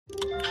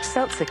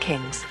Seltzer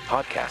Kings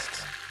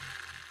podcasts.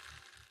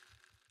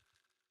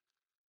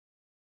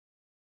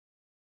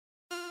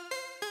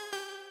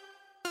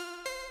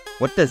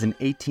 What does an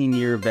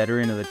 18-year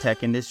veteran of the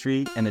tech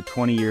industry and a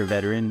 20-year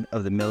veteran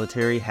of the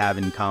military have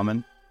in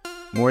common?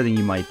 More than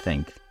you might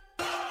think.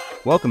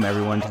 Welcome,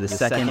 everyone, to the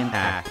Second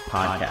Act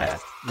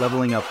podcast,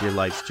 leveling up your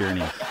life's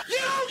journey.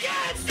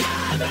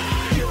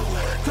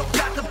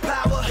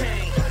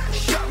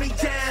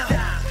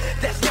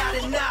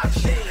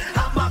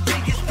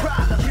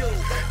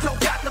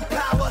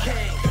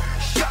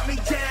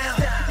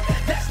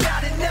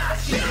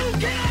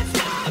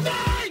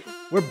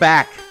 We're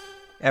back,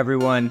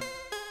 everyone.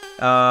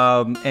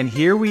 And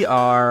here we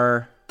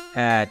are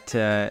at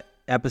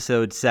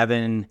episode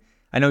 7.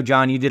 I know,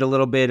 John, you did a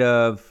little bit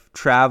of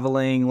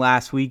traveling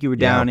last week. You were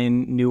down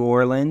in New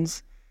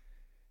Orleans.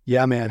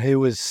 Yeah, man. It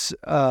was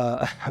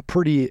a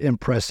pretty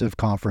impressive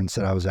conference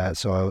that I was at.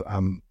 So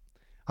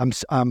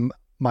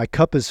my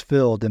cup is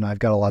filled and I've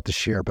got a lot to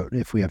share, but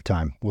if we have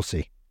time, we'll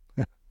see.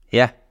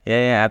 Yeah,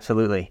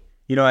 absolutely.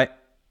 You know,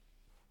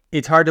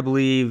 it's hard to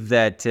believe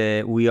that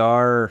we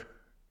are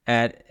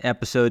at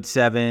episode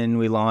 7.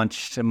 We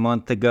launched a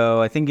month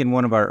ago. I think in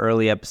one of our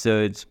early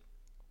episodes,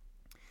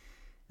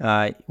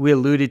 we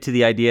alluded to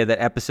the idea that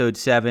episode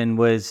 7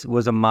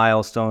 was a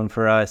milestone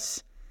for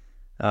us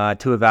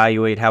to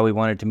evaluate how we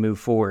wanted to move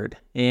forward.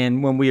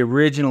 And when we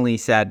originally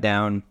sat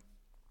down,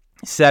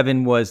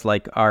 7 was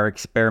like our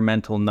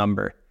experimental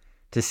number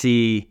to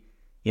see,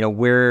 you know,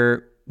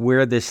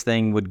 where this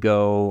thing would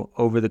go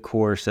over the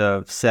course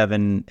of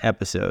 7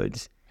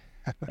 episodes.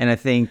 And I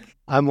think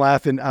I'm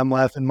laughing,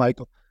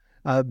 Michael,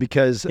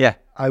 because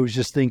I was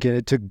just thinking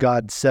it took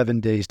God 7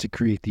 days to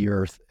create the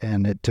earth,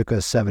 and it took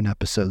us 7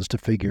 episodes to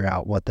figure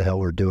out what the hell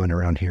we're doing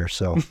around here.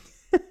 So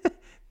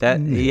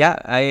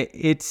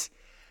it's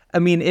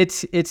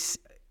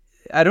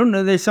I don't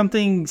know. There's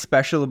something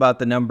special about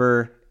the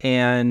number,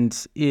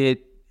 and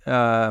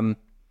I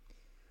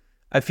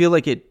feel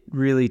like it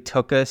really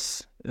took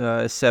us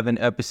 7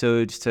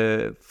 episodes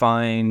to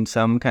find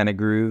some kind of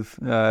groove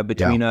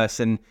between us.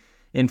 And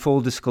in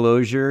full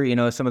disclosure, you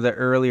know, some of the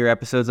earlier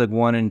episodes, like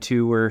 1 and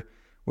 2,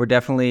 were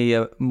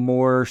definitely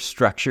more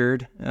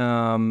structured,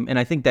 and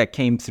I think that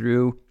came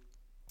through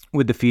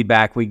with the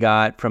feedback we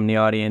got from the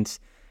audience.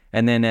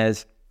 And then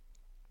as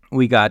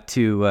we got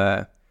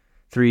to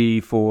 3,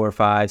 4,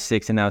 5,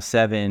 6, and now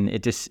 7,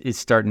 it's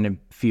starting to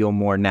feel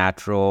more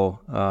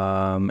natural,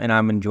 and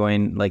I'm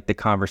enjoying like the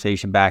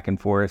conversation back and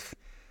forth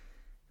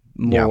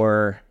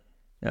more.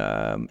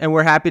 And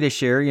we're happy to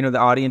share, you know, the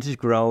audience is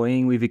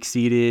growing. We've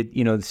exceeded,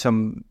 you know,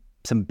 some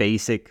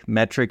basic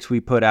metrics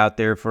we put out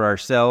there for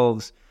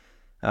ourselves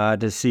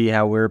to see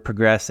how we're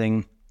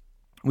progressing.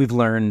 We've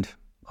learned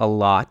a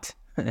lot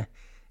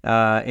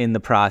in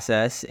the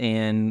process,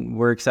 and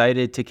we're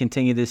excited to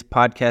continue this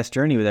podcast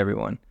journey with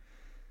everyone.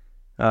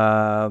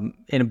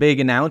 In a big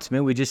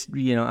announcement, we just,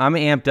 you know, I'm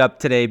amped up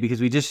today because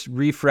we just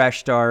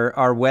refreshed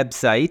our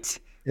website.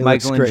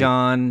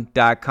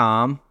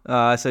 michaelandjohn.com.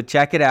 So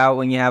check it out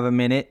when you have a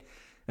minute.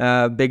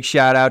 Big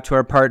shout out to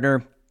our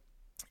partner,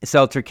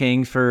 Seltzer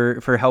Kings,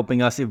 for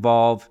helping us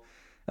evolve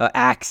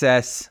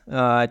access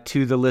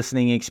to the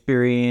listening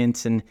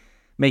experience and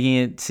making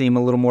it seem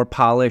a little more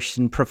polished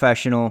and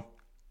professional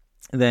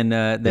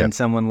than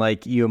someone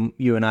like you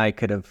and I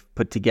could have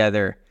put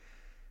together.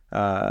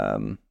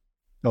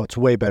 It's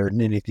way better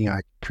than anything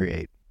I could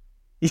create.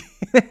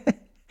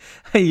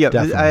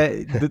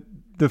 Definitely.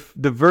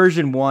 The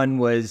version 1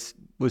 was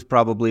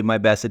probably my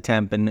best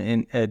attempt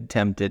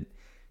at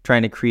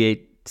trying to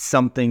create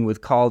something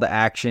with call to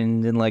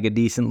action and like a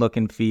decent look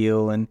and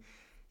feel, and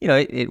you know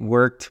it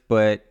worked.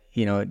 But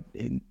you know,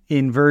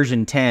 in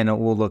version 10,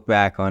 we'll look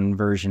back on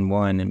version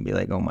 1 and be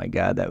like, oh my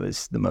God, that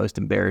was the most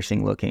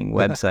embarrassing looking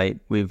website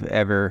we've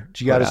ever. But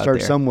you got to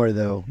start somewhere,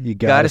 though. You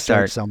got to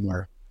start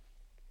somewhere.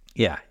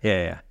 Yeah.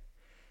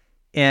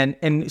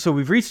 And so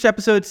we've reached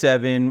episode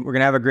 7. We're going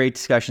to have a great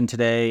discussion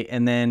today.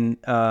 And then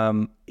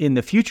in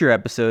the future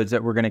episodes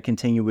that we're going to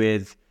continue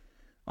with,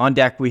 on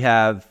deck we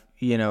have,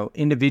 you know,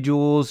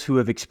 individuals who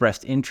have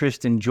expressed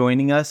interest in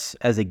joining us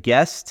as a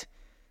guest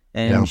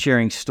and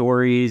sharing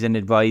stories and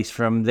advice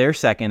from their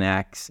second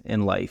acts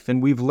in life.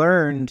 And we've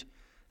learned,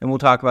 and we'll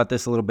talk about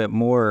this a little bit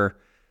more,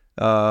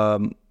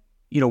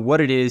 you know, what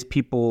it is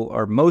people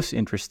are most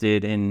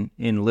interested in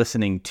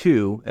listening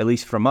to, at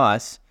least from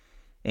us.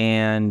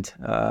 And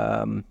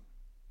so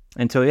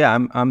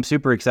I'm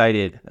super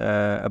excited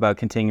about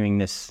continuing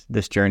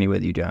this journey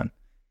with you, John.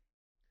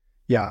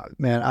 Yeah,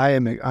 man, I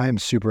am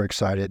super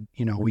excited.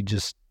 You know, we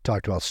just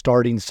talked about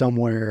starting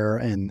somewhere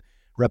and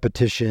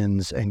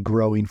repetitions and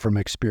growing from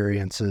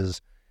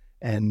experiences,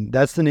 and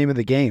that's the name of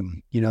the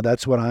game. You know,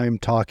 that's what I'm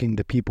talking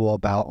to people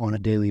about on a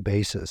daily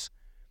basis,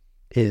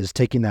 is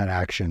taking that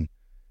action,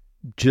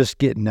 just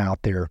getting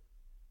out there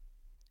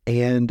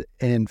and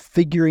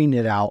figuring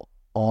it out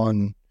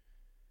on,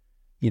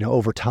 you know,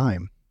 over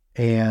time.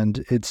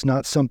 And it's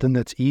not something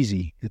that's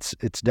easy. It's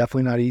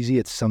definitely not easy.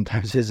 It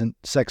sometimes isn't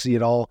sexy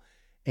at all.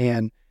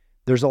 And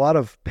there's a lot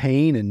of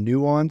pain and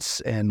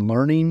nuance and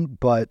learning,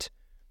 but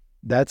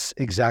that's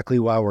exactly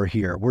why we're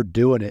here. We're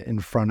doing it in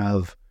front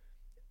of,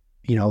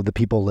 the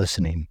people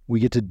listening. We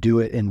get to do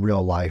it in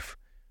real life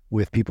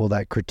with people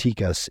that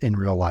critique us in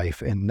real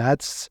life. And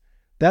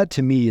that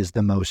to me is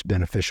the most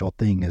beneficial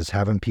thing, is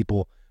having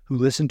people who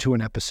listen to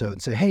an episode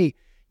and say, hey,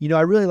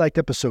 I really liked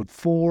episode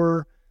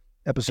 4.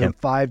 Episode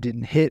 5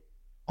 didn't hit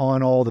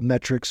on all the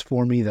metrics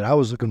for me that I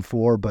was looking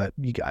for, but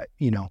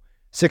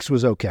 6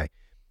 was okay.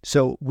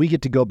 So we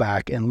get to go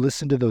back and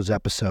listen to those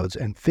episodes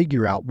and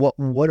figure out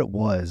what it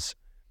was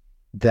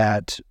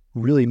that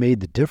really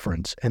made the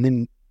difference,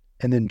 and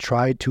then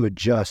try to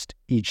adjust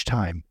each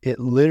time. It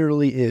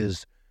literally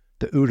is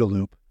the OODA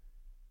loop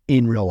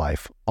in real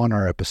life on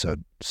our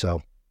episode.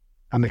 So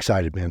I'm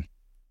excited, man.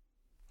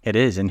 It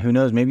is. And who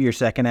knows, maybe your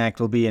second act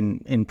will be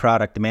in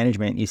product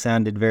management. You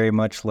sounded very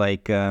much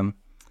like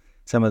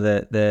some of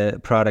the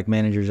product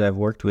managers I've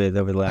worked with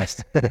over the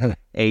last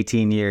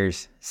 18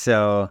 years.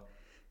 So,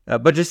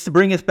 but just to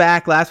bring us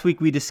back, last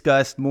week we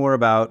discussed more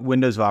about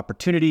windows of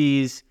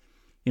opportunities,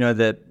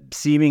 the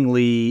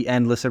seemingly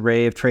endless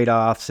array of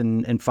trade-offs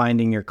and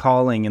finding your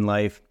calling in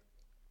life.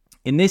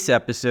 In this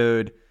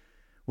episode,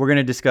 we're going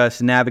to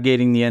discuss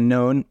navigating the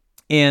unknown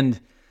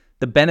and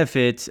the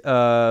benefits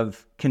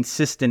of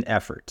consistent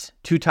effort.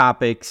 2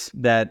 topics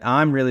that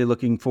I'm really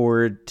looking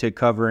forward to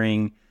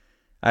covering.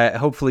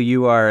 Hopefully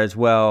you are as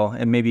well.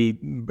 And maybe,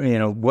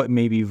 what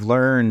maybe you've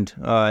learned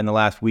in the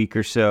last week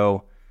or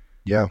so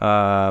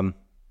at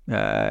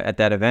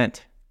that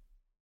event.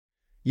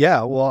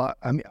 Yeah, well,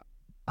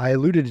 I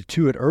alluded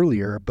to it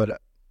earlier, but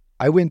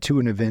I went to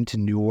an event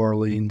in New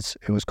Orleans.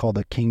 It was called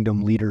the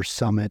Kingdom Leaders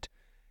Summit,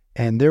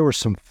 and there were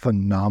some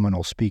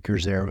phenomenal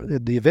speakers there.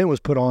 The event was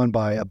put on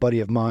by a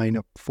buddy of mine,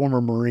 a former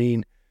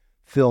Marine,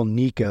 Phil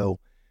Nico,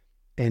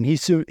 and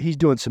he's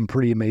doing some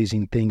pretty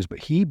amazing things, but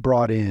he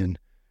brought in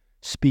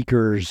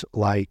speakers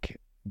like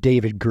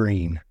David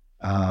Green,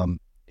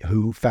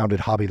 who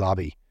founded Hobby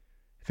Lobby.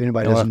 If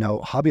anybody doesn't know,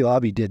 Hobby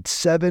Lobby did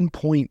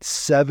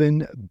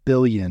 $7.7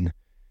 billion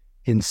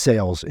in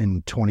sales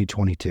in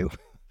 2022.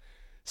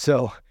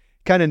 So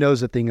kind of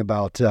knows a thing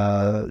about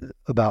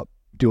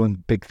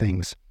doing big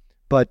things.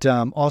 But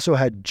also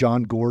had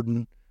John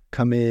Gordon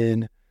come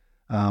in,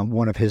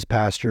 one of his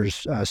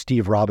pastors,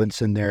 Steve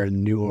Robinson there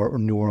in New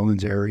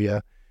Orleans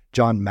area.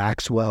 John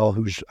Maxwell,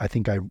 who's, I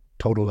think I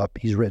totaled up,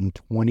 he's written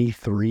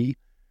 23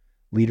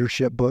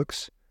 leadership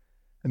books.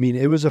 I mean,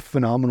 it was a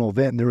phenomenal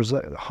event. There was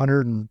like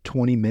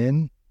 120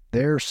 men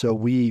there. So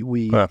we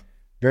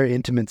very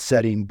intimate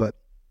setting, but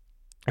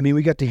I mean,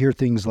 we got to hear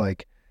things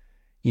like,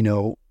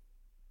 David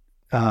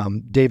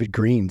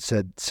Green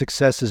said,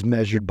 success is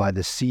measured by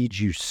the seeds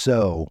you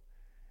sow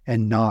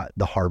and not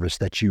the harvest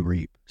that you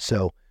reap.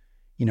 So,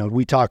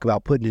 we talk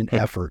about putting in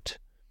effort,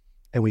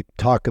 and we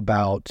talk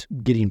about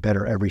getting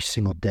better every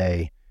single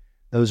day.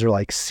 Those are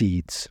like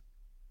seeds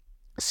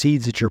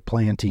that you're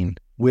planting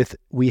with.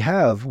 We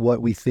have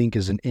what we think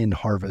is an end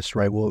harvest,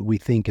 right? What we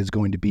think is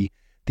going to be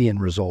the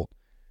end result.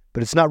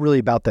 But it's not really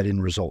about that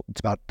end result. It's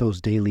about those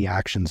daily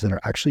actions that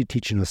are actually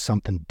teaching us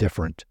something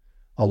different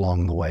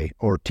along the way,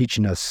 or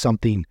teaching us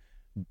something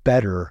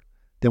better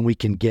than we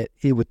can get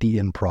with the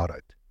end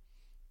product.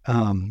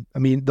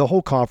 The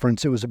whole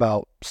conference, it was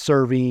about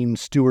serving,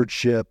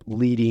 stewardship,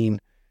 leading.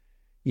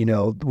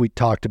 We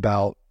talked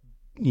about,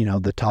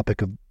 the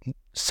topic of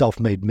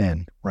self-made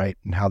men, right?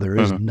 And how there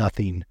is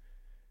nothing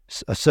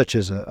such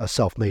as a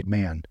self-made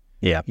man.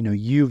 Yeah.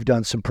 You've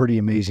done some pretty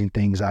amazing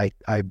things.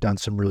 I've done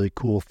some really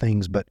cool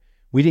things, but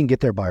we didn't get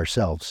there by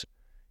ourselves.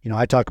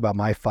 I talk about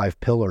my 5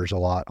 pillars a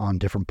lot on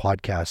different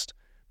podcasts,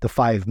 the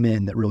 5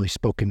 men that really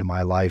spoke into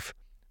my life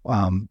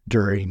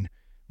during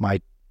my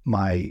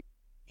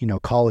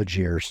college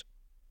years,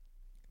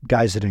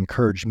 guys that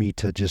encouraged me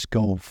to just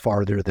go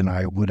farther than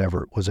I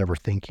was ever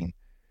thinking.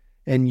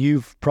 And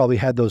you've probably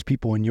had those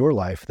people in your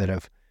life that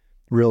have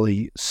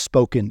really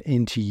spoken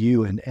into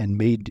you and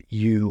made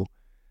you,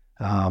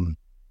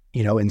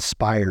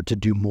 inspired to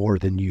do more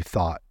than you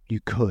thought you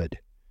could.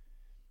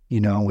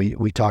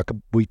 We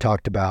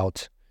talked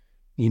about,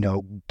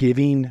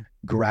 giving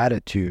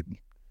gratitude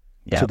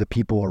to the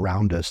people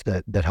around us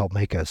that help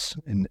make us.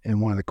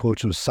 And one of the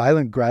quotes was,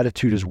 silent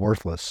gratitude is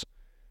worthless.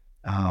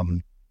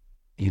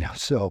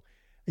 So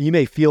you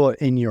may feel it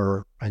in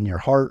your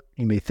heart,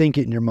 you may think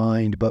it in your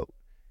mind, but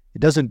it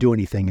doesn't do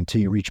anything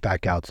until you reach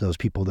back out to those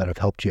people that have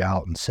helped you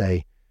out and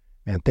say,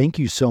 man, thank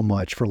you so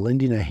much for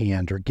lending a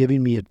hand or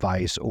giving me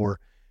advice or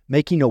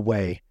making a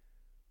way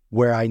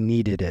where I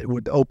needed it,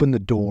 would open the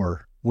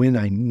door when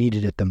I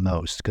needed it the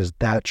most, because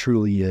that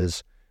truly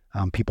is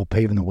people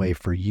paving the way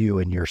for you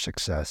and your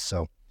success.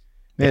 So,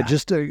 man,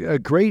 just a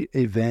great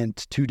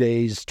event, 2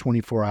 days,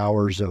 24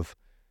 hours of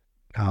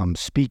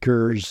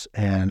speakers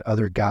and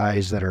other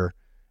guys that are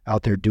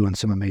out there doing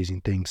some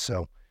amazing things.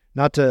 So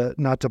not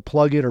to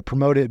plug it or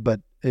promote it, but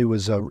it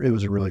was a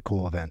really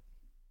cool event.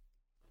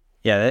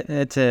 Yeah,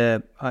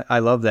 I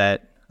love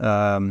that,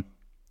 that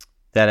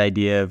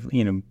idea of,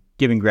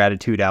 giving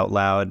gratitude out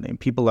loud. And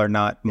people are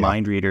not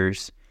mind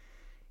readers,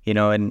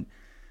 and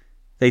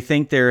they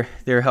think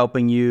they're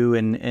helping you,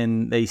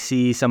 and they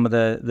see some of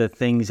the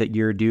things that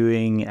you're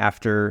doing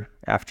after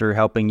after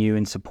helping you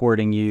and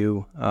supporting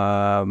you.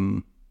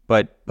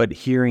 But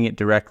hearing it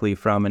directly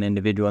from an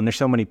individual, and there's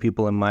so many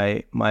people in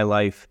my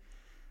life,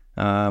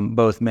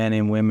 both men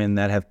and women,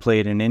 that have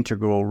played an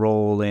integral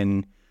role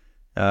in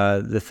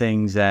the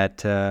things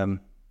that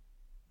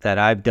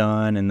I've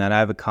done and that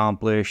I've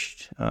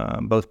accomplished,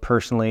 both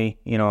personally,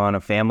 on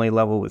a family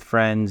level with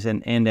friends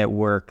and at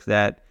work,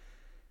 that,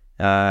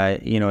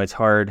 it's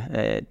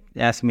hard.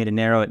 Asking me to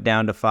narrow it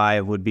down to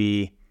 5 would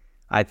be,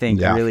 I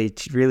think, really,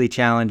 really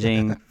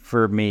challenging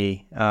for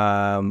me.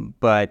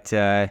 But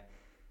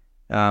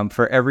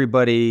for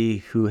everybody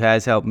who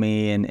has helped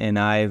me, and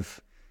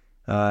I've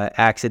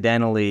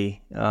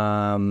accidentally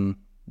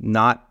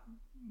not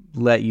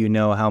let you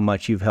know how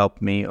much you've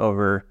helped me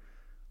over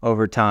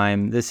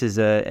time, this is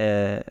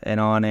an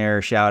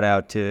on-air shout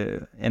out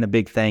to, and a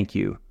big thank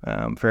you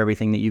for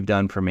everything that you've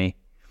done for me.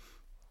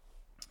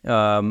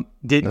 Awesome.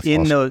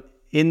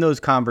 In those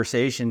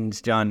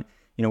conversations, John,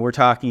 we're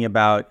talking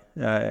about,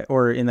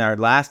 or in our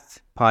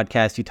last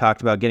podcast, you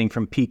talked about getting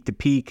from peak to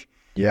peak,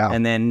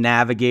 and then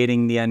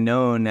navigating the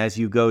unknown as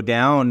you go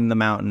down the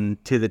mountain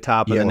to the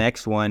top of the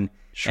next one.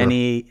 Sure.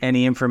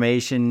 Any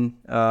information,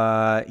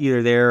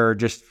 either there or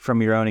just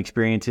from your own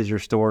experiences or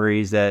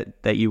stories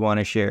that you want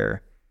to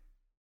share?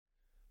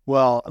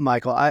 Well,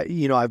 Michael,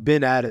 I've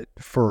been at it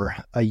for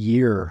a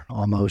year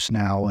almost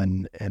now,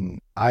 and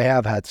I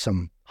have had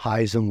some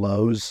highs and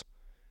lows,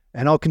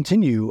 and I'll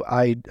continue.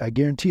 I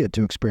guarantee it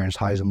to experience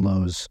highs and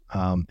lows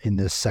in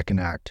this second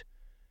act.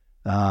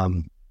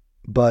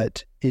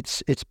 But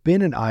it's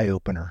been an eye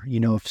opener.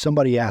 If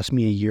somebody asked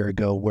me a year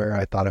ago where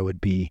I thought I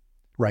would be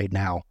right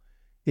now,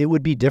 it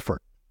would be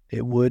different.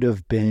 I would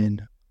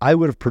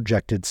have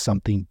projected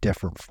something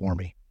different for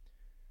me.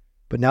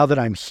 But now that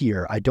I'm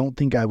here, I don't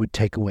think I would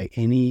take away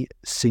any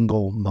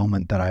single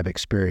moment that I've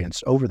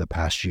experienced over the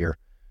past year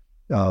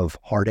of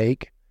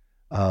heartache,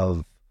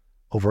 of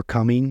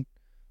overcoming,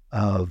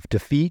 of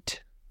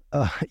defeat,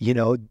 but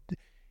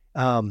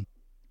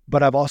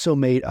I've also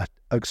made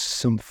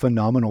some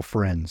phenomenal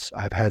friends.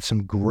 I've had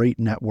some great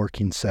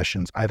networking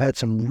sessions. I've had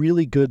some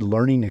really good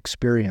learning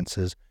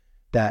experiences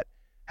that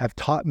have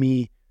taught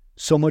me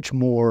so much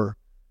more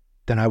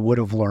than I would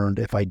have learned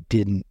if I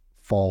didn't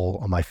fall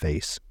on my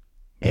face.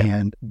 Yeah.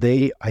 And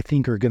they, I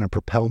think, are going to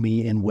propel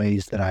me in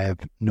ways that I have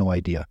no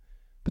idea.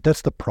 But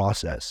that's the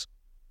process,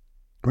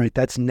 right?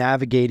 That's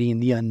navigating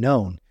the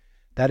unknown.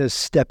 That is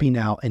stepping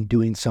out and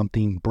doing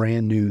something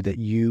brand new that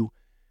you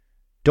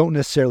don't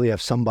necessarily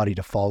have somebody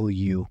to follow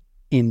you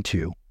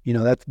into.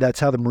 That's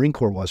how the Marine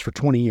Corps was for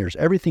 20 years.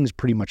 Everything's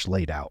pretty much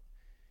laid out.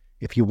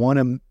 If you want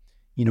to,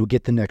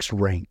 get the next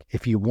rank,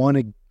 if you want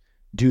to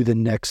get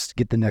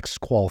the next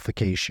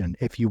qualification,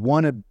 if you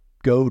want to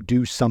go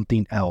do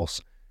something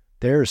else,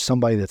 there's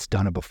somebody that's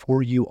done it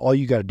before you. All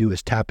you got to do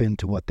is tap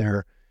into what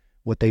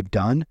they've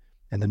done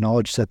and the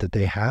knowledge set that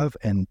they have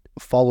and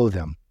follow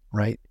them,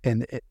 right?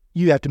 And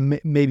you have to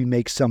maybe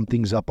make some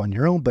things up on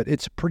your own, but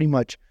it's pretty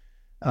much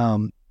a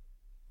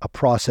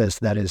process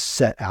that is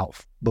set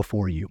out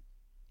before you.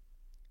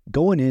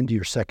 Going into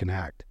your second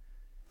act,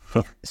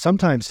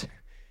 sometimes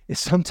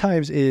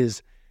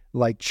is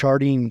like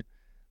charting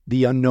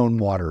the unknown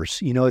waters.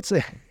 It's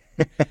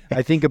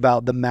I think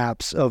about the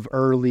maps of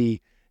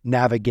early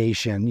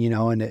navigation,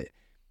 and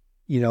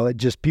it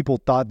just people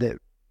thought that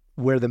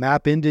where the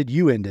map ended,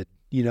 you ended,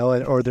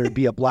 or there'd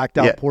be a blacked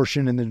out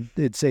portion and then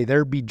it'd say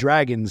there'd be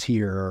dragons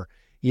here, or,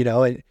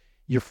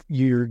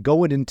 you're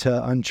going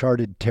into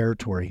uncharted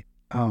territory.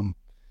 And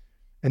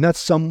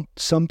that's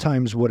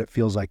sometimes what it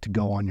feels like to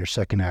go on your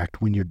second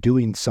act when you're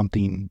doing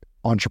something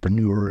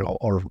entrepreneurial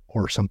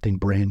or something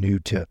brand new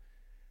to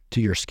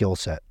your skill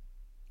set.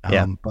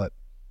 But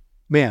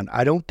man,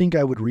 I don't think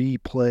I would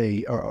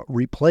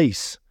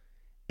replace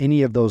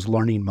any of those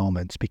learning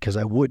moments, because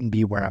I wouldn't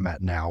be where I'm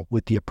at now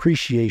with the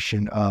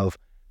appreciation of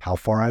how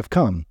far I've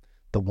come,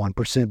 the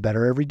 1%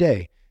 better every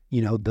day,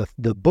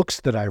 the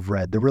books that I've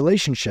read, the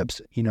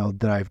relationships,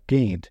 that I've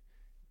gained.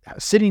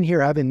 Sitting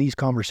here having these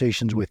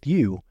conversations with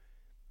you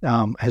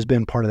has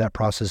been part of that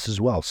process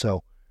as well.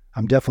 So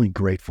I'm definitely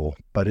grateful,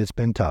 but it's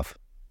been tough.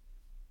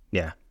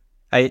 Yeah.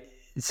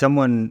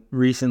 Someone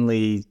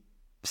recently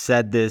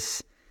said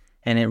this,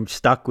 and it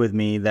stuck with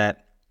me,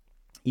 that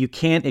you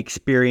can't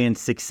experience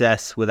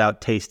success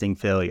without tasting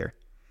failure.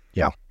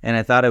 Yeah. And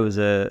I thought it was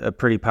a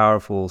pretty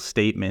powerful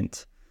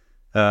statement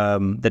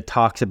that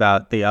talks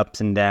about the ups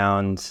and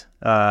downs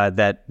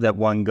that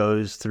one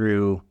goes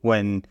through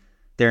when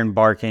they're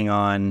embarking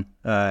on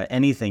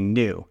anything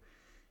new.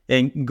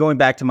 And going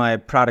back to my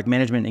product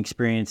management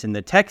experience in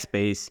the tech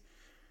space,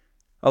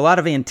 a lot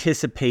of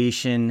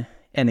anticipation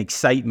and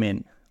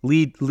excitement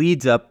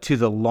leads up to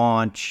the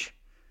launch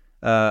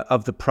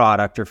of the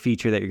product or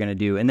feature that you're going to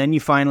do. And then you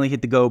finally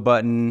hit the go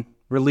button,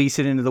 release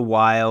it into the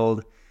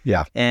wild.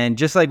 Yeah. And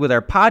just like with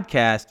our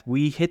podcast,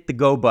 we hit the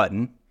go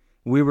button.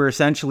 We were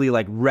essentially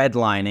like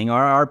redlining.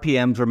 Our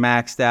RPMs were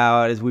maxed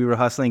out as we were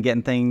hustling,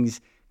 getting things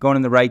going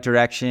in the right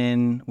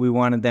direction. We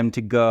wanted them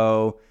to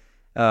go.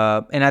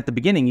 And at the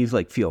beginning, you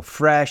feel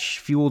fresh,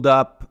 fueled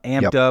up,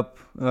 amped up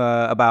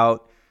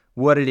about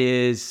what it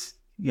is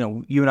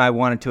you and I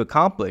wanted to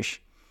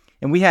accomplish.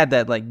 And we had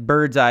that like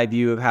bird's eye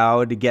view of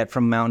how to get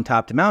from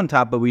mountaintop to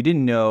mountaintop, but we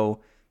didn't know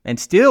and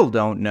still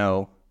don't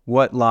know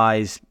what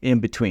lies in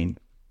between,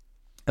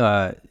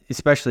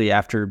 especially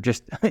after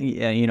just,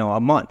 a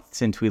month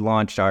since we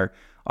launched our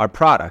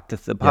product,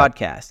 the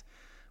podcast.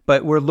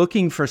 But we're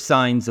looking for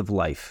signs of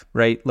life,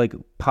 right? Like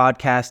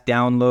podcast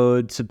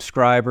downloads,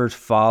 subscribers,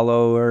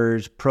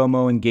 followers,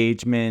 promo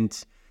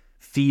engagement,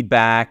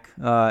 feedback,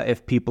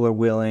 if people are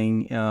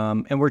willing.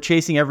 And we're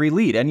chasing every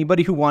lead.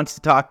 Anybody who wants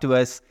to talk to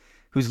us,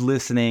 who's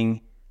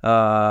listening,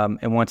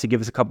 and wants to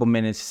give us a couple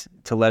minutes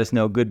to let us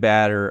know good,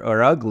 bad,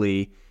 or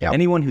ugly,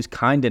 anyone who's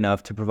kind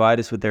enough to provide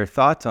us with their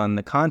thoughts on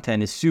the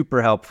content is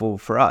super helpful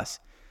for us.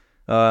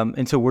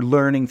 And so we're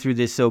learning through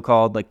this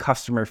so-called like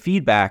customer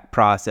feedback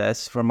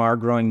process from our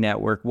growing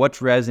network,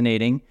 what's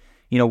resonating,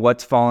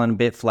 what's fallen a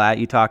bit flat.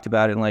 You talked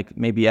about it in like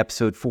maybe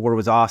episode 4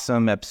 was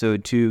awesome,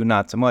 episode 2,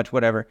 not so much,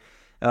 whatever.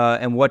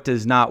 And what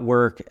does not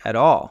work at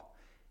all.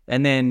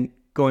 And then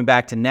going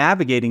back to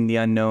navigating the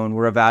unknown,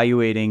 we're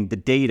evaluating the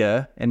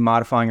data and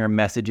modifying our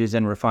messages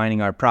and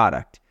refining our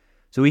product.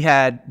 So we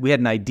had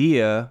an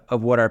idea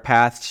of what our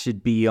path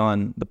should be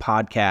on the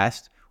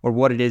podcast or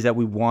what it is that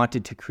we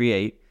wanted to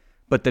create.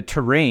 But the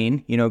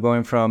terrain,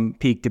 going from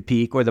peak to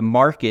peak, or the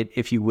market,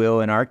 if you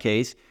will, in our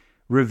case,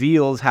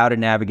 reveals how to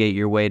navigate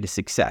your way to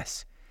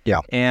success.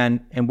 Yeah.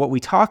 And what we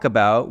talk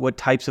about, what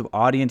types of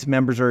audience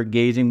members are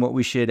engaging, what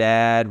we should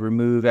add,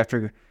 remove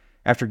after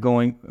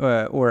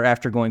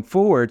going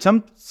forward.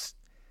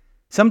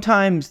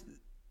 Sometimes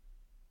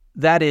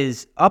that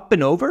is up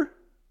and over.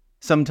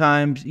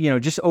 Sometimes,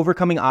 just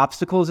overcoming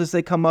obstacles as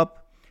they come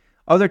up.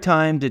 Other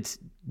times it's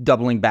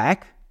doubling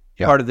back.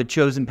 Yeah. Part of the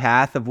chosen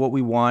path of what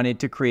we wanted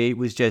to create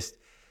was just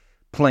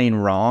plain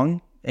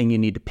wrong, and you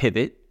need to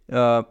pivot.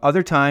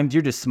 Other times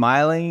you're just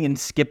smiling and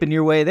skipping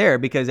your way there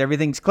because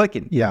everything's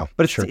clicking. Yeah,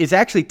 but it's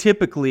actually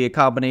typically a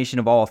combination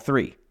of all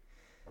three.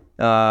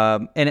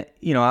 I'll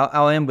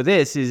end with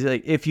this: is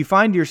like if you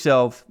find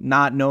yourself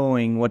not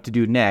knowing what to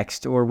do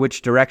next or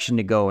which direction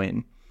to go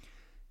in,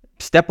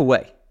 step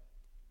away.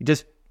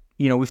 Just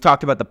we've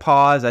talked about the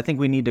pause. I think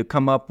we need to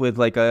come up with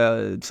like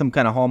some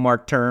kind of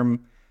hallmark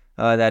term.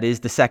 That is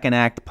the second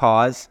act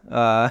pause.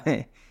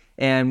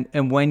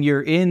 And when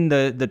you're in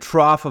the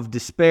trough of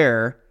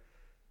despair,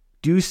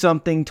 do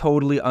something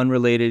totally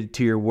unrelated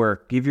to your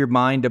work. Give your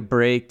mind a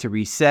break to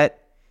reset.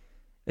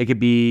 It could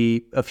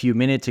be a few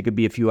minutes. It could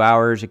be a few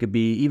hours. It could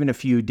be even a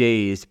few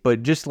days.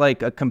 But just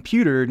like a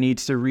computer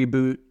needs to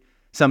reboot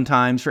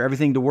sometimes for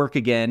everything to work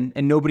again,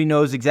 and nobody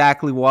knows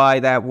exactly why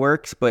that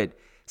works, but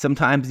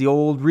sometimes the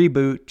old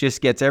reboot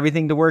just gets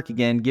everything to work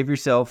again. Give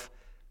yourself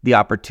the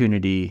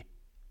opportunity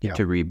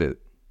to reboot.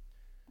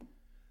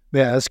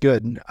 Yeah, that's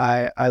good.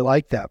 I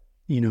like that,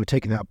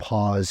 taking that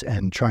pause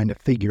and trying to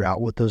figure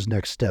out what those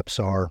next steps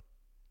are,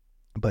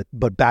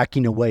 but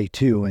backing away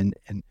too.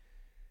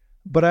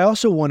 But I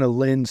also want to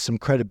lend some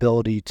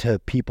credibility to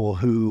people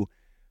who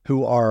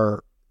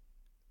are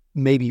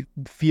maybe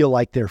feel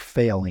like they're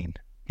failing.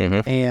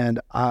 Mm-hmm. And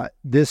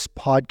this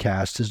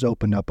podcast has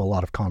opened up a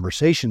lot of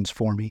conversations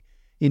for me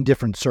in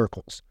different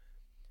circles.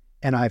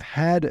 And I've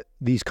had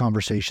these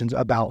conversations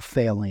about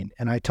failing.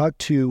 And I talked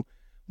to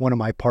one of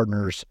my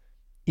partners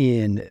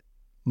in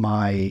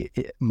my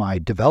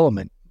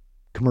development,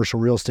 commercial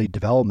real estate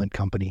development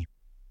company.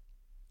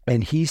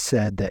 And he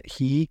said that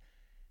he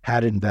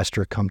had an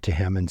investor come to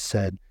him and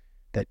said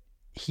that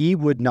he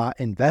would not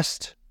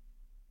invest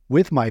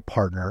with my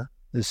partner.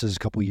 This is a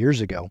couple of years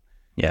ago.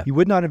 Yeah. He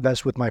would not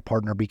invest with my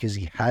partner because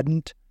he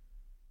hadn't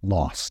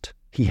lost.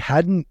 He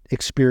hadn't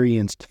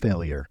experienced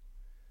failure.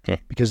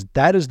 Okay. Because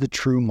that is the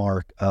true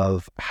mark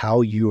of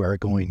how you are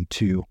going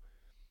to,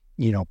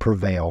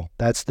 prevail.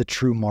 That's the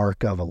true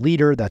mark of a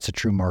leader. That's a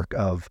true mark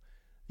of,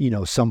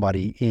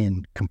 somebody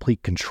in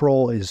complete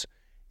control is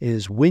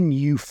when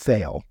you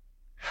fail,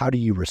 how do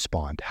you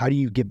respond? How do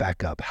you get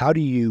back up? How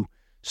do you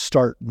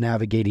start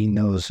navigating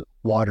those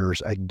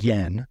waters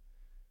again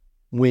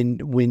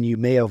when you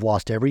may have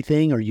lost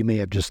everything or you may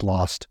have just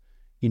lost,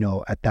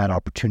 at that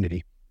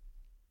opportunity?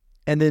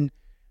 And then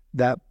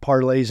that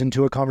parlays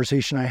into a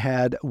conversation I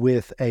had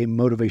with a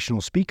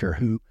motivational speaker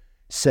who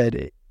said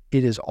it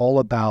is all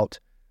about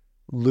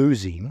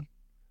losing.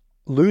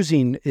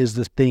 Losing is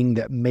the thing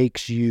that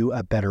makes you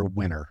a better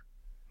winner.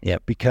 Yeah.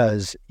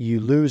 Because you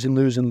lose and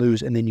lose and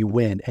lose, and then you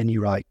win, and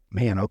you're like,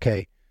 man,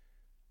 okay,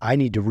 I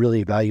need to really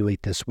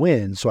evaluate this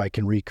win so I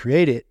can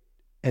recreate it.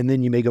 And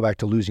then you may go back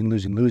to losing,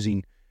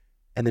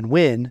 and then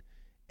win.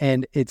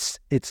 And it's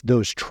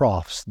those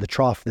troughs, the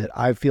trough that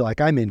I feel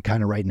like I'm in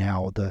kind of right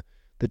now, the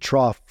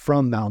trough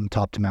from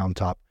mountaintop to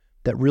mountaintop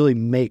that really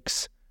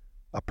makes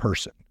a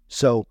person.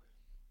 So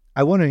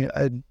I want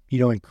to,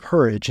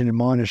 encourage and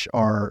admonish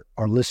our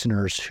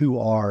listeners who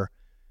are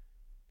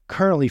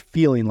currently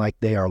feeling like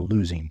they are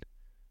losing.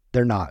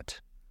 They're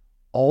not.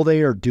 All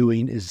they are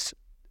doing is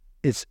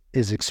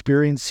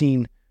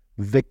experiencing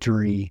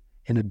victory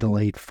in a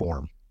delayed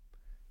form.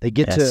 They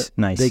get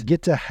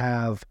to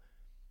have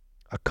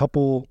a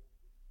couple,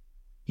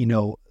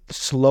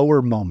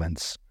 slower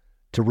moments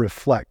to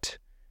reflect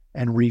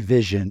and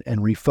revision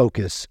and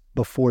refocus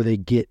before they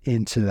get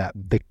into that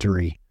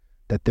victory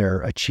that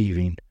they're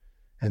achieving.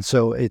 And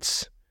so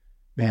it's,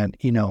 man,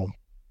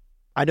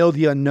 I know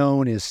the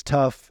unknown is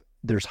tough.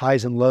 There's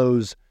highs and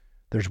lows,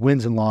 there's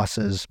wins and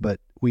losses, but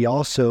we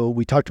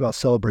talked about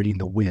celebrating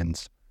the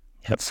wins.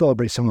 Let's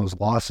celebrate some of those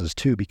losses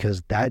too,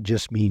 because that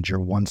just means you're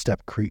one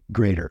step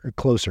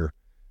closer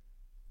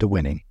to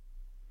winning.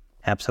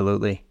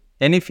 Absolutely.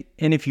 And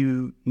if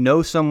you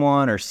know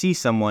someone or see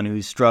someone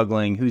who's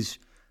struggling, who's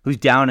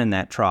down in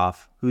that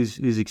trough,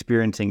 who's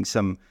experiencing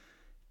some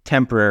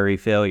temporary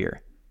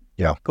failure,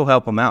 go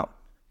help them out.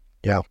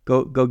 Yeah.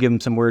 Go give them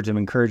some words of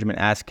encouragement.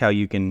 Ask how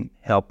you can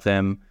help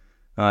them.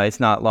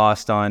 It's not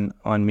lost on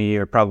me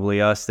or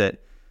probably us that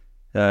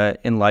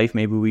in life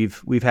maybe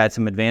we've had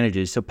some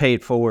advantages. So pay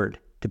it forward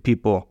to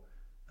people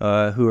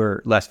who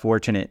are less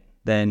fortunate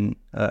than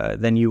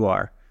you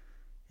are,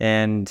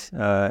 and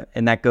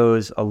that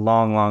goes a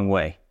long, long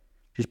way.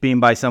 Just being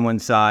by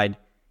someone's side,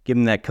 give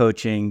them that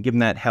coaching, give them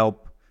that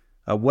help,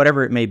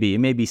 whatever it may be. It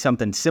may be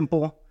something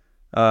simple,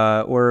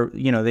 or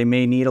they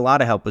may need a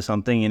lot of help with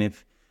something, and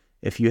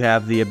if you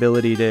have the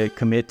ability to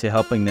commit to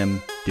helping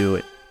them, do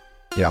it.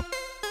 Yeah.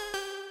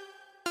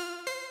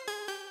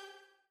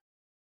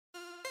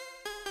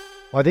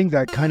 Well, I think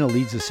that kind of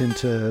leads us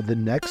into the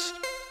next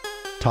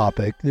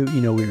topic that,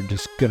 we were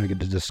just going to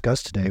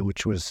discuss today,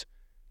 which was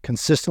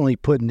consistently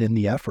putting in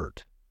the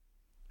effort,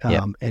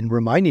 and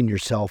reminding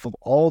yourself of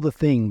all the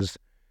things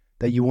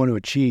that you want to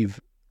achieve,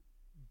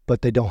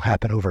 but they don't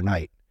happen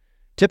overnight.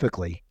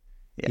 Typically,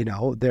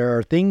 there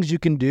are things you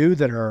can do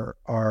that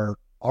are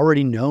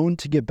already known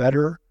to get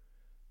better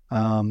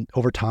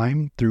over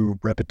time through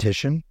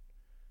repetition.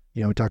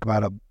 We talk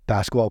about a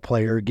basketball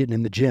player getting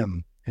in the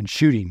gym and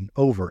shooting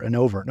over and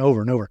over and over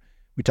and over.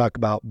 We talk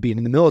about being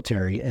in the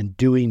military and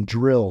doing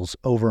drills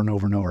over and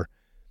over and over.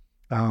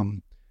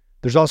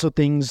 There's also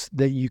things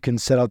that you can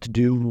set out to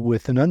do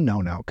with an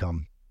unknown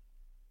outcome.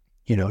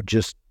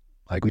 Just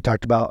like we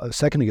talked about a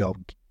second ago,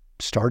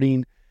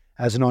 starting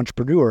as an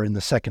entrepreneur in the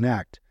second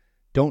act.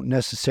 Don't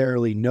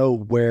necessarily know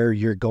where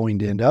you're going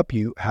to end up.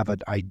 You have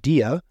an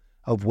idea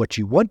of what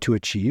you want to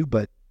achieve,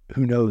 but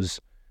who knows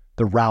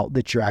the route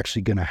that you're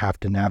actually going to have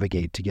to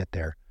navigate to get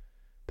there.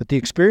 But the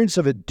experience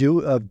of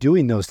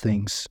doing those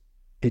things,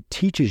 it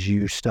teaches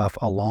you stuff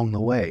along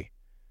the way,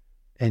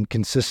 and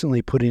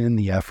consistently putting in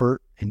the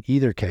effort in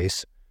either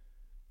case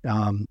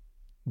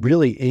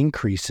really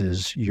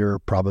increases your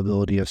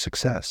probability of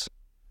success.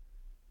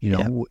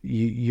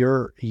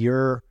 You're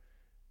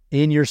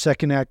in your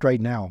second act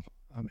right now.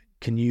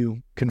 Can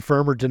you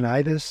confirm or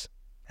deny this?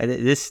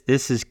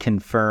 This is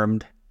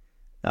confirmed.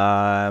 This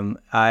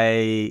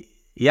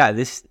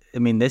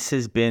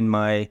has been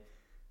my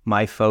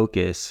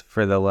focus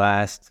for the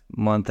last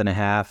month and a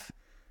half,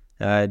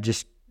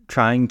 just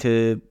trying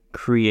to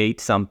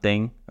create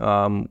something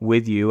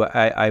with you.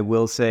 I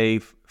will say,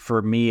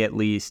 for me at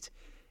least,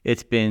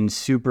 it's been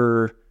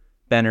super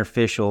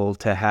beneficial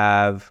to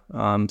have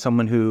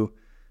someone who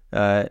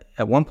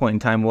at one point in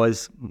time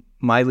was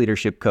my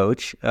leadership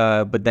coach,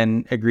 but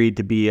then agreed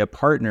to be a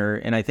partner.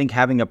 And I think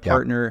having a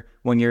partner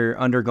when you're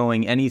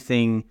undergoing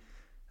anything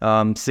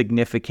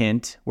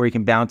significant, where you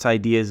can bounce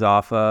ideas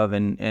off of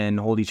and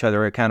hold each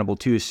other accountable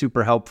to, is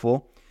super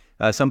helpful.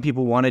 Some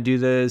people want to do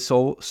the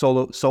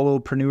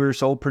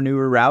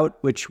soulpreneur route,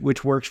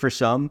 which works for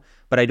some,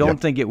 but I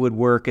don't think it would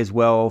work as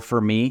well for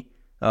me.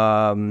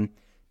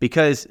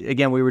 Because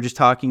again, we were just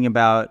talking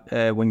about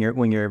when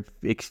you're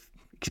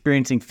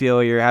experiencing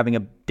failure, having a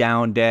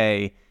down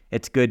day,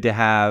 it's good to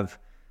have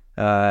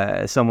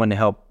someone to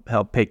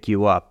help pick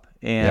you up.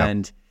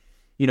 And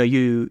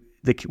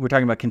we're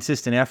talking about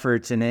consistent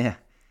efforts, and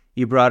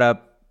you brought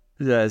up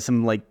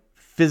some like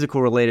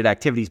physical related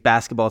activities,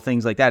 basketball,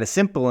 things like that. A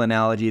simple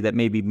analogy that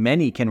maybe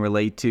many can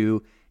relate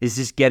to is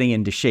just getting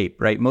into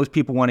shape, right? Most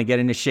people want to get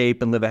into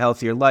shape and live a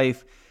healthier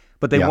life,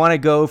 but they want to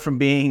go from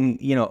being,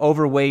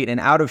 overweight and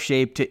out of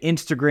shape to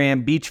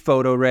Instagram beach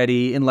photo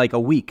ready in like a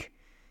week.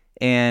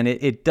 And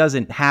it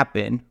doesn't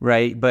happen,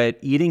 right? But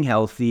eating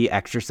healthy,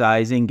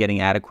 exercising, getting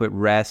adequate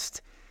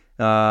rest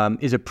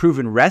is a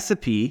proven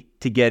recipe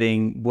to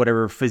getting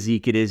whatever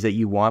physique it is that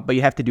you want, but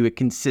you have to do it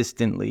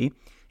consistently.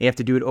 You have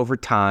to do it over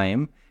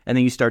time, and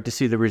then you start to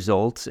see the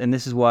results. And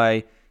this is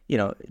why,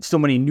 so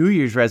many New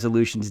Year's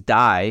resolutions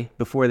die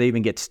before they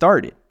even get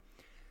started.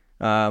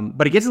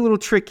 But it gets a little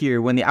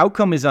trickier when the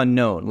outcome is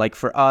unknown, like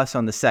for us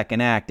on the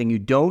second act, and you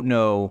don't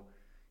know,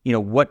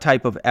 what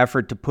type of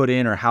effort to put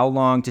in or how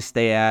long to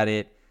stay at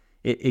it.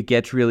 It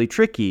gets really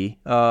tricky,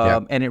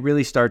 and it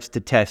really starts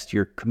to test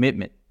your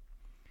commitment.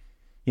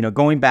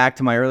 Going back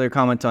to my earlier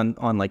comments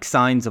on like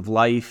signs of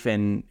life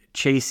and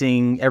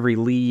chasing every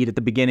lead at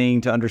the beginning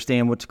to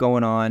understand what's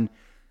going on,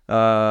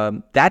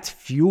 that's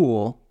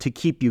fuel to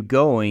keep you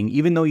going,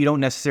 even though you don't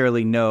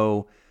necessarily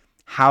know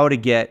how to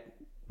get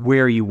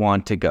where you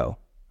want to go.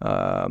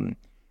 And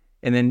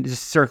then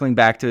just circling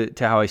back to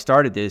how I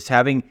started this,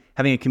 having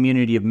a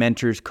community of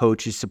mentors,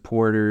 coaches,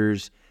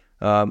 supporters,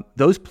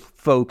 those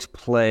folks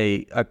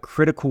play a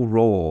critical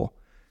role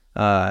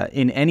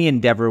in any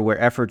endeavor where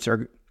efforts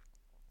are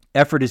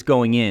effort is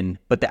going in,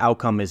 but the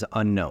outcome is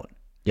unknown.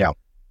 Yeah.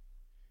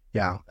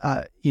 Yeah.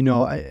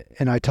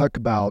 And I talk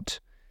about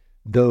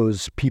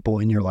those people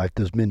in your life,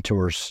 those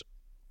mentors,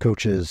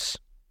 coaches,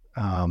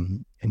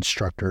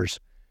 instructors,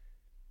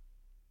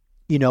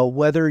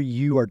 whether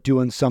you are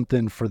doing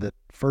something for the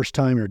first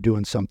time or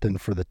doing something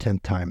for the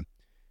 10th time,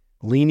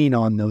 leaning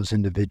on those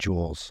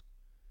individuals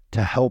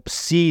to help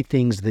see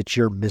things that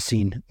you're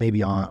missing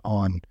maybe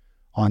on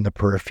the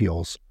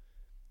peripherals,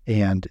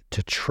 and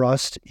to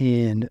trust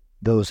in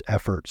those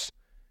efforts,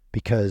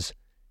 because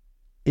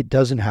it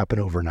doesn't happen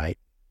overnight,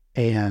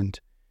 and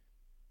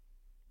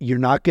you're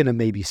not going to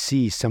maybe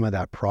see some of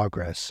that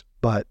progress.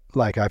 But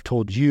like I've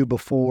told you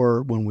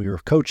before when we were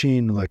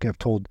coaching, like I've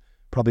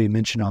probably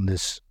mentioned on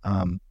this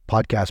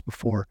podcast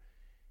before,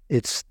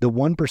 it's the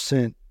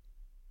 1%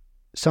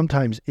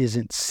 sometimes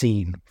isn't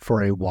seen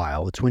for a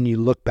while. It's when you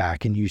look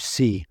back and you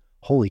see,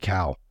 holy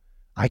cow,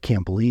 I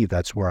can't believe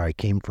that's where I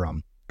came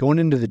from. Going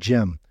into the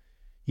gym,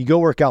 you go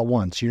work out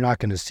once, you're not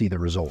going to see the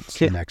results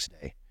the next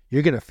day.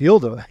 You're going to feel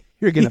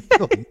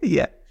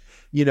yeah,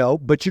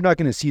 but you're not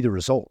going to see the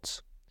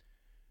results.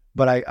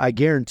 But I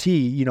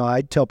guarantee,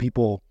 I tell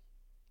people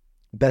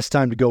best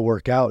time to go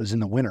work out is in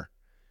the winter,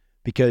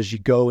 because you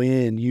go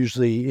in,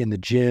 usually in the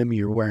gym,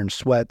 you're wearing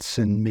sweats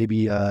and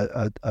maybe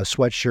a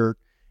sweatshirt,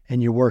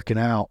 and you're working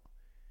out.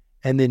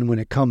 And then when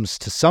it comes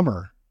to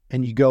summer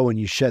and you go and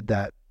you shed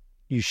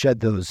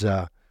those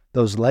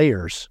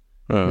layers,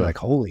 you're like,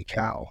 holy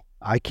cow,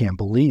 I can't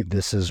believe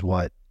this is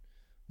what's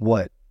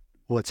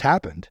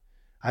happened.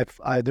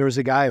 There was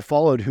a guy I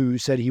followed who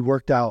said he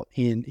worked out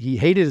he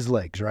hated his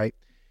legs, right?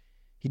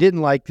 He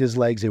didn't like his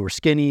legs. They were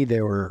skinny.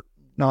 They were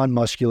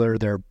non-muscular.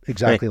 They're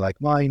exactly like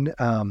mine.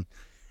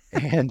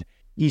 And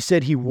he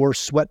said he wore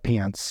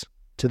sweatpants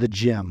to the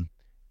gym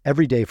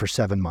every day for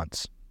 7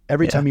 months.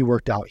 Every time he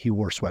worked out, he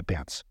wore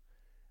sweatpants.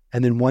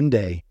 And then one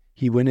day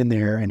he went in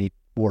there and he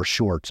wore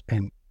shorts,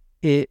 and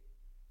he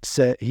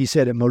said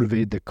it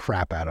motivated the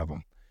crap out of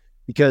him,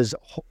 because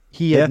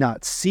he had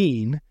not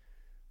seen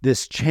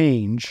this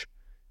change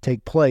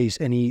take place,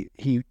 and he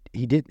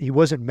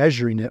wasn't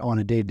measuring it on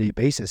a day-to-day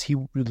basis. He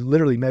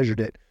literally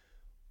measured it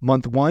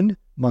month 1,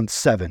 month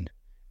 7,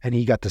 and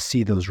he got to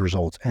see those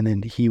results. And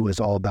then he was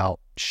all about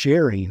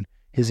sharing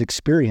his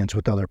experience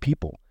with other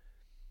people.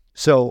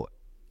 So,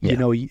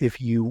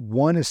 if you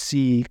want to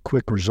see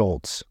quick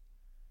results,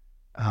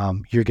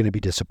 you're going to be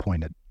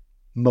disappointed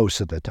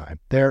most of the time.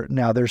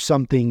 There's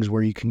some things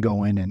where you can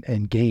go in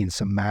and gain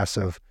some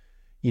massive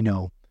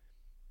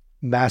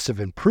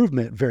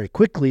improvement very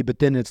quickly, but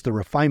then it's the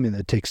refinement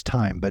that takes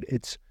time. But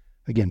it's,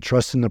 again,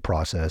 trust in the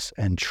process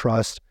and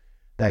trust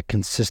that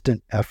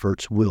consistent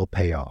efforts will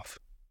pay off.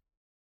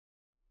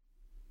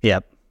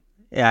 Yep.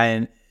 Yeah.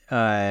 And,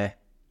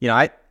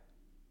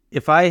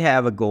 if I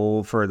have a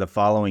goal for the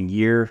following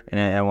year and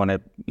I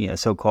want to,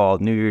 so-called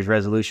New Year's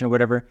resolution or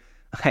whatever,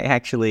 I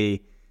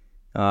actually,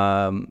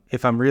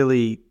 if I'm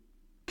really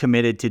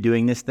committed to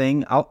doing this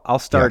thing, I'll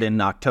start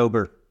in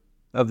October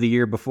of the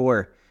year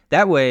before.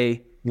 That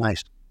way,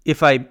 nice.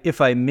 If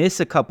I miss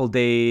a couple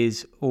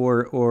days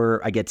or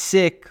I get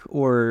sick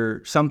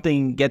or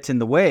something gets in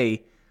the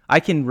way, I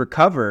can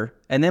recover.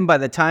 And then by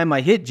the time I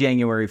hit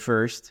January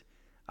 1st,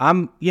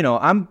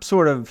 I'm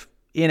sort of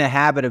in a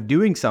habit of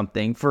doing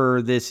something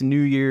for this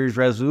New Year's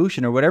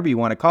resolution or whatever you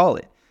want to call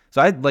it.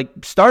 So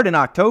I'd start in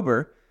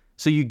October.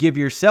 So you give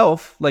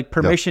yourself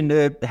permission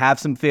to have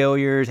some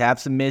failures, have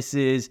some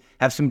misses,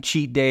 have some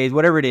cheat days,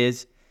 whatever it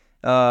is.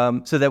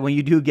 So that when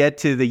you do get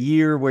to the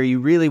year where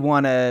you really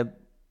want to,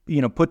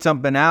 put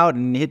something out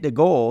and hit the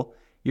goal,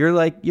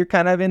 you're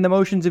kind of in the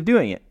motions of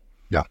doing it.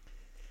 Yeah.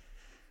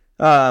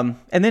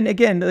 And then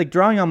again,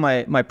 drawing on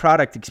my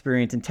product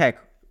experience in tech,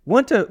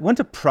 once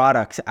a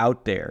product's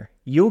out there,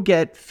 you'll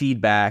get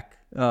feedback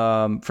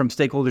from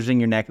stakeholders in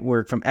your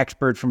network, from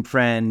experts, from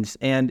friends.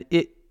 And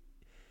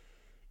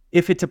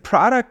if it's a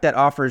product that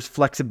offers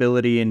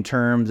flexibility in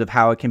terms of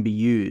how it can be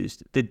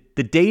used,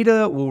 the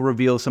data will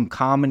reveal some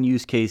common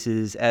use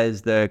cases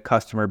as the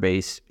customer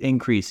base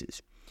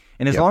increases.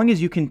 And as long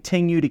as you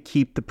continue to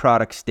keep the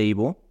product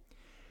stable,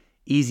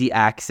 easy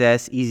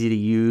access, easy to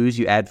use,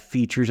 you add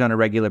features on a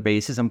regular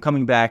basis, I'm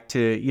coming back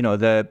to,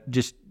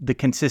 the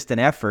consistent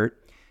effort,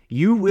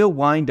 you will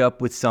wind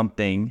up with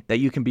something that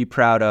you can be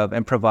proud of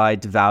and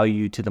provides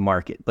value to the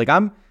market.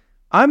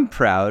 I'm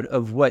proud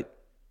of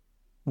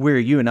where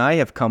you and I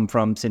have come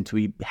from since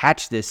we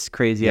hatched this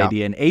crazy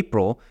idea in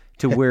April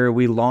to where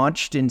we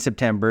launched in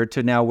September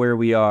to now where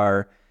we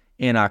are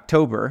in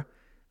October.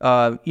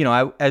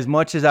 As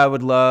much as I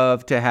would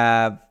love to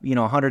have,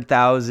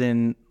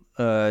 100,000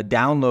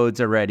 downloads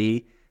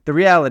already, the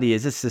reality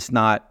is it's just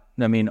not,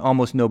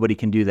 almost nobody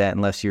can do that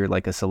unless you're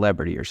like a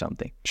celebrity or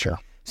something. Sure.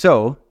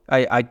 So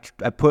I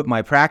put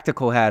my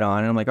practical hat on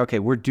and I'm like, okay,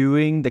 we're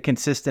doing the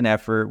consistent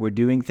effort. We're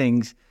doing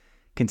things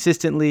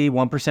consistently,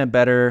 1%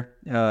 better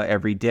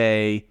every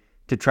day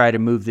to try to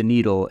move the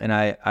needle. And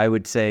I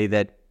would say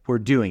that we're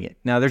doing it.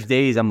 Now there's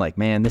days I'm like,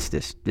 man,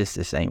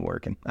 this ain't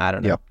working. I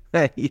don't know.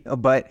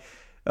 But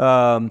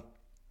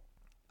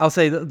I'll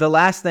say the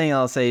last thing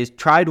I'll say is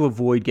try to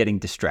avoid getting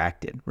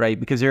distracted, right?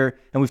 Because and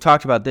we've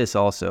talked about this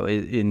also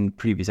in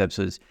previous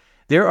episodes,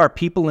 there are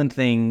people and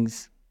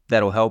things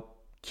that'll help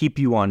keep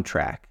you on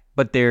track,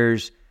 but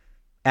there's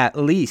at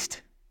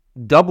least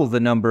double the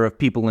number of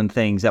people and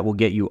things that will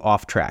get you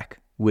off track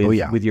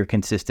with your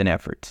consistent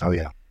efforts. Oh,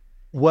 yeah.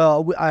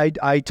 Well,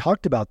 I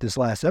talked about this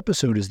last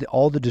episode is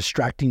all the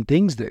distracting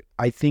things that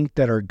I think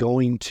that are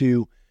going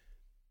to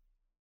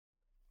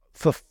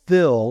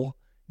fulfill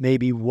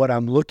maybe what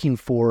I'm looking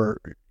for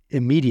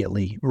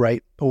immediately,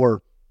 right?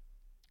 Or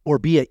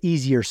be an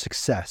easier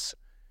success.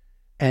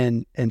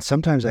 And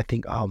sometimes I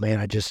think, oh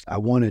man, I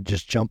want to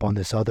just jump on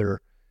this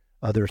other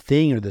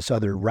thing or this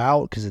other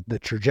route because the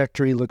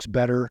trajectory looks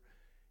better,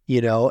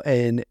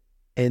 and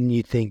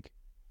you think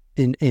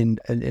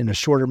in a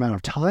shorter amount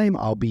of time,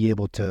 I'll be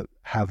able to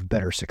have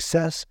better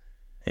success.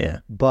 Yeah.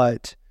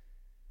 But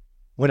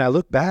when I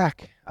look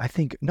back, I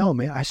think, no,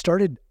 man, I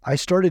started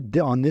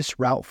on this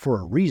route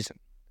for a reason.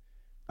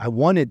 I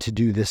wanted to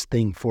do this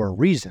thing for a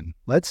reason.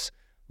 Let's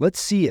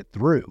see it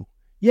through.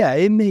 Yeah,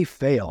 it may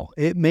fail.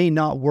 It may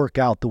not work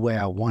out the way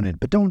I wanted,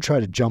 but don't try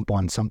to jump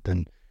on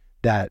something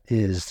that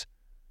is,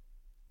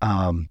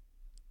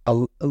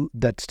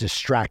 that's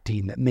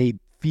distracting, that may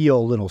feel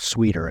a little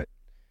sweeter.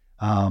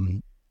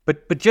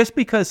 But just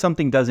because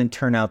something doesn't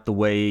turn out the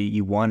way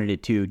you wanted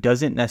it to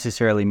doesn't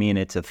necessarily mean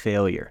it's a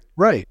failure.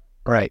 Right.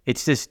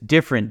 It's just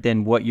different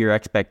than what your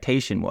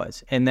expectation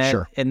was. And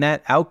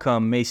that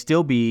outcome may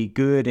still be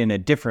good in a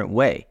different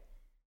way.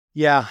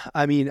 Yeah.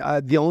 I mean,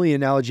 the only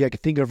analogy I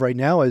could think of right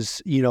now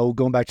is,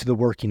 going back to the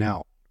working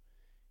out.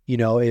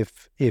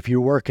 If you're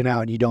working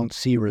out and you don't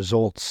see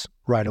results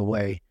right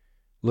away,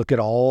 look at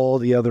all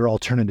the other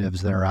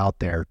alternatives that are out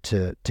there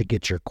to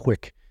get your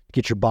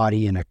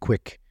body in a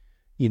quick,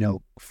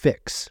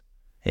 fix,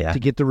 to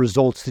get the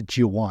results that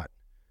you want.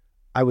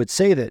 I would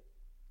say that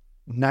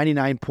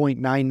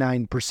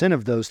 99.99%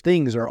 of those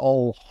things are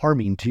all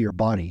harming to your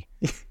body.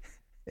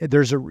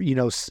 There's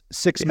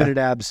 6-minute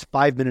abs,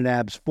 5-minute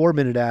abs,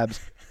 4-minute abs.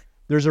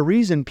 There's a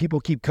reason people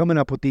keep coming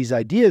up with these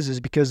ideas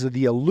is because of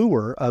the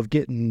allure of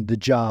getting the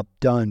job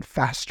done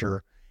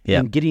faster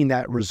and getting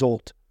that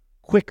result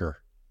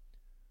quicker.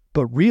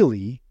 But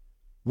really,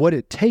 what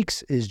it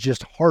takes is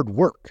just hard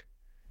work.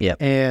 Yeah.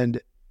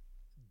 And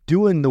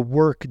doing the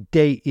work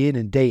day in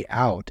and day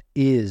out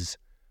is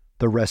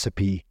the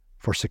recipe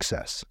for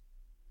success.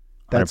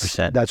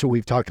 100%. That's what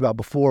we've talked about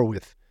before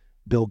with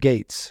Bill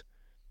Gates,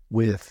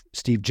 with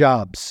Steve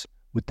Jobs,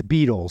 with the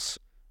Beatles,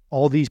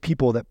 all these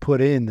people that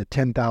put in the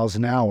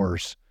 10,000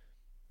 hours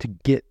to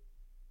get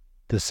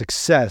the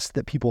success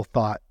that people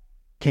thought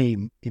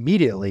came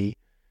immediately.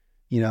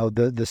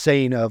 The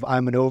saying of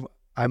I'm an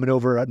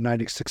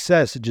overnight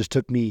success. It just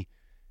took me,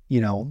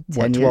 10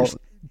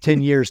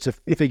 years to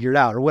figure it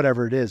out or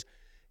whatever it is.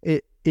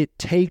 It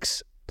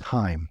takes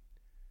time.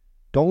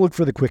 Don't look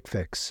for the quick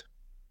fix.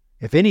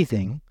 If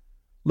anything,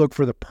 look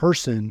for the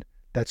person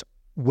that's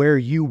where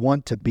you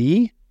want to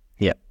be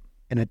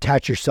and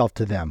attach yourself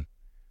to them.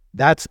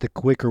 That's the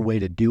quicker way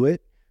to do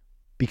it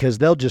because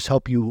they'll just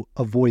help you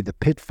avoid the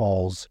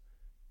pitfalls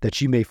that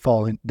you may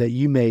fall in, that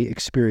you may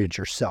experience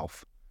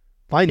yourself.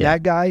 Find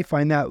that guy,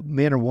 find that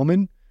man or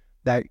woman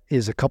that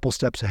is a couple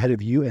steps ahead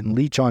of you and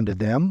leech onto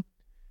them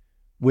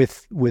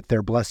with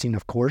their blessing,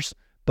 of course,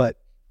 but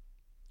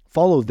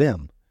follow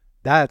them.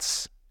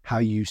 That's how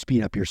you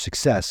speed up your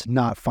success,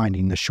 not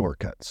finding the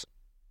shortcuts.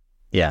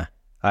 Yeah,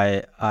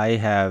 I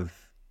have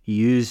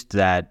used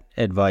that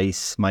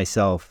advice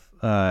myself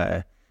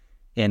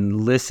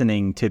in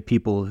listening to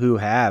people who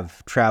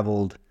have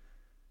traveled,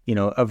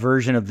 a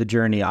version of the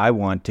journey I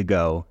want to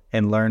go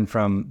and learn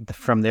from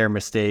their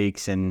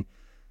mistakes and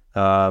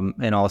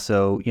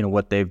also,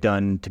 what they've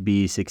done to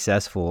be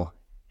successful.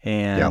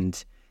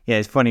 And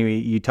it's funny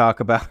you talk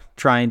about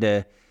trying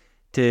to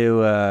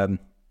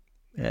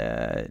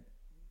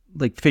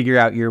figure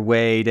out your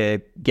way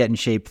to get in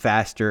shape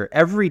faster.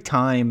 Every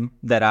time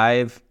that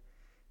I've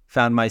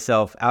found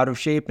myself out of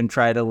shape and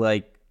try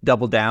to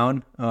double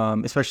down,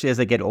 especially as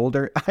I get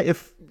older, I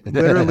have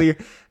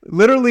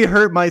literally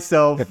hurt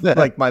myself,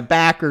 like my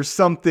back or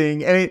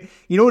something. And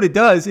you know what it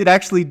does? It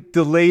actually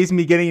delays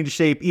me getting into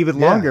shape even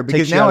longer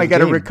because now I got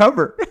to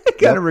recover.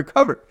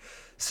 Recover.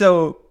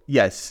 So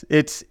yes,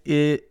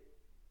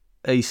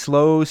 a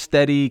slow,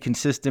 steady,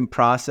 consistent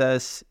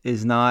process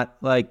is not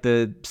like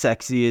the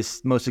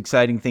sexiest, most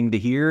exciting thing to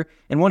hear.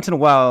 And once in a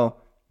while,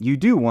 you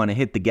do want to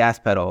hit the gas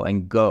pedal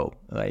and go,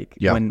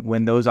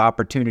 when those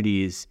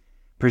opportunities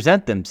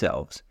present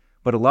themselves.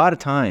 But a lot of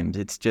times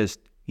it's just,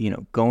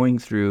 going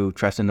through,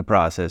 trusting the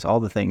process, all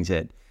the things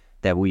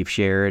that we've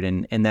shared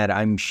and that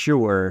I'm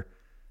sure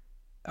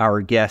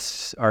our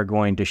guests are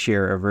going to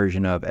share a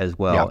version of as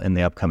well in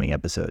the upcoming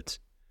episodes.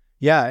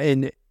 Yeah.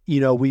 And,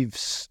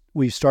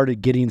 we've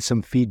started getting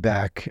some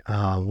feedback,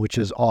 which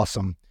is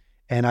awesome.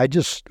 And I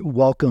just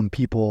welcome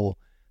people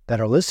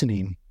that are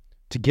listening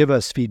to give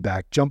us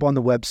feedback. Jump on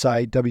the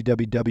website,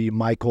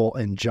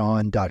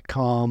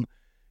 www.michaelandjohn.com.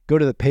 Go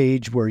to the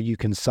page where you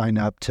can sign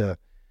up to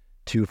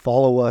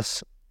follow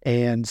us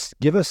and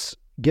give us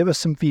give us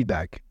some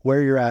feedback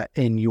where you're at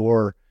in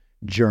your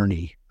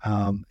journey,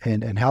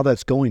 and how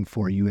that's going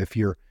for you. If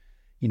you're,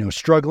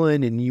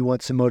 struggling and you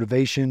want some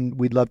motivation,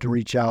 we'd love to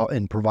reach out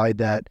and provide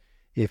that.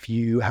 If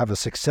you have a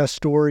success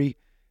story,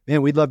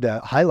 man, we'd love to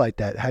highlight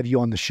that, have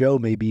you on the show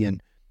maybe,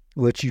 and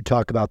let you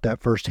talk about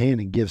that firsthand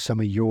and give some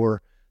of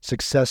your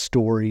success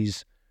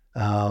stories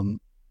to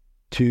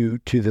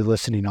the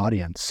listening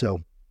audience. So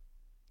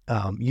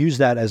use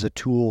that as a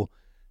tool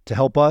to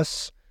help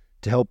us,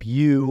 to help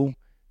you,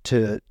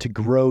 to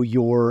grow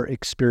your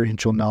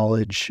experiential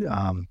knowledge.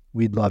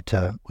 We'd love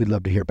to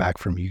hear back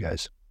from you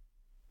guys.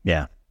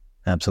 Yeah,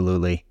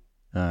 absolutely.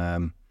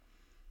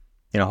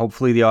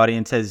 Hopefully the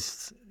audience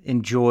has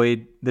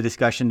enjoyed the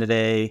discussion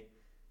today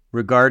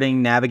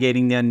regarding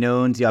navigating the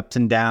unknowns, the ups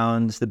and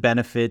downs, the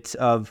benefits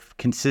of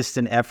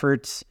consistent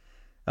efforts.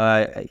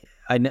 I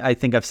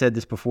think I've said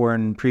this before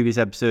in previous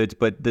episodes,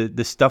 but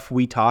the stuff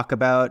we talk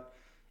about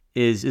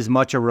is as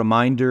much a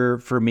reminder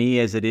for me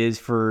as it is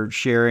for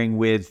sharing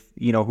with,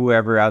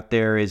 whoever out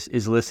there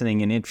is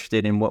listening and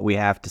interested in what we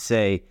have to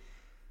say.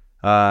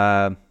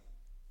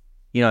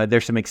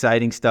 There's some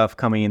exciting stuff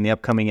coming in the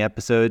upcoming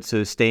episodes,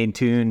 so stay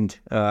tuned.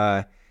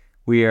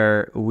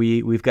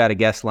 We've got a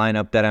guest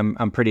lineup that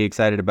I'm pretty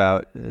excited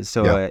about.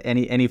 So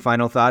any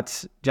final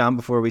thoughts, John,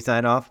 before we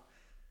sign off?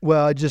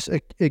 Well, just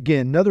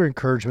again, another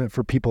encouragement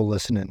for people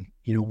listening.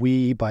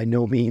 We by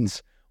no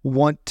means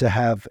want to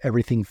have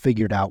everything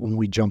figured out when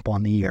we jump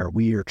on the air.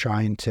 We are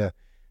trying to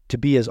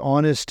be as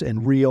honest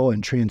and real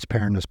and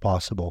transparent as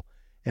possible.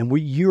 And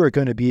you are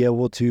going to be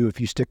able to, if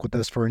you stick with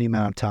us for any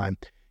amount of time,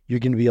 you're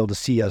going to be able to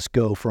see us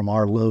go from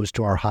our lows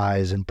to our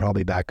highs and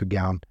probably back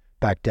down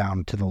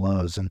to the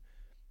lows.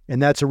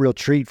 And that's a real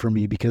treat for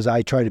me, because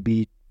I try to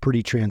be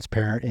pretty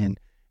transparent in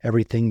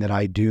everything that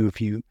I do.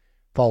 If you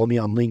follow me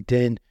on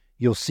LinkedIn,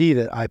 you'll see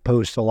that I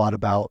post a lot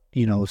about,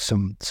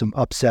 some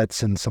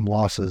upsets and some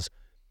losses.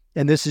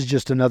 And this is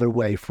just another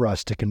way for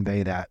us to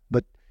convey that,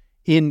 but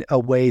in a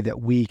way that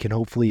we can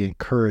hopefully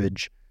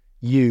encourage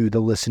you, the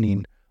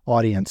listening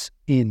audience,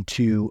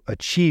 into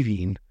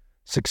achieving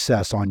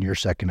success on your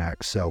second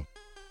act. So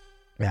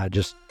yeah,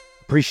 just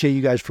appreciate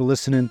you guys for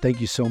listening.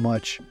 Thank you so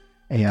much.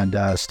 And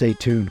stay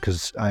tuned,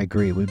 because I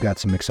agree, we've got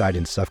some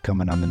exciting stuff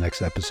coming on the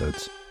next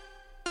episodes.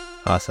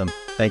 Awesome.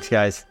 Thanks,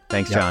 guys.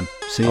 Thanks, John.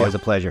 See you. Always a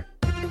pleasure.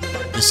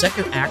 The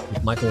Second Act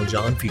with Michael and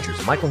John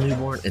features Michael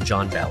Newborn and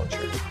John Ballinger.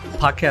 The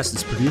podcast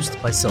is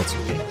produced by Seltzer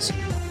Kings.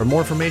 For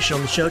more information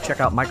on the show, check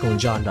out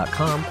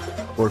michaelandjohn.com,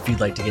 or if you'd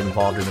like to get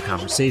involved in the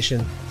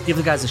conversation, give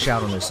the guys a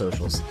shout on their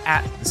socials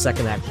at The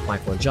Second Act with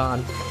Michael and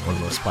John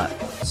on most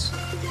platforms.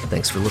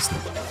 Thanks for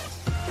listening.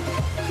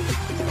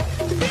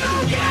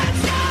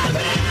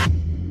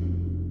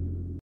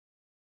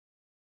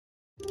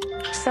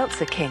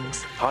 Seltzer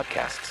Kings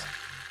podcasts.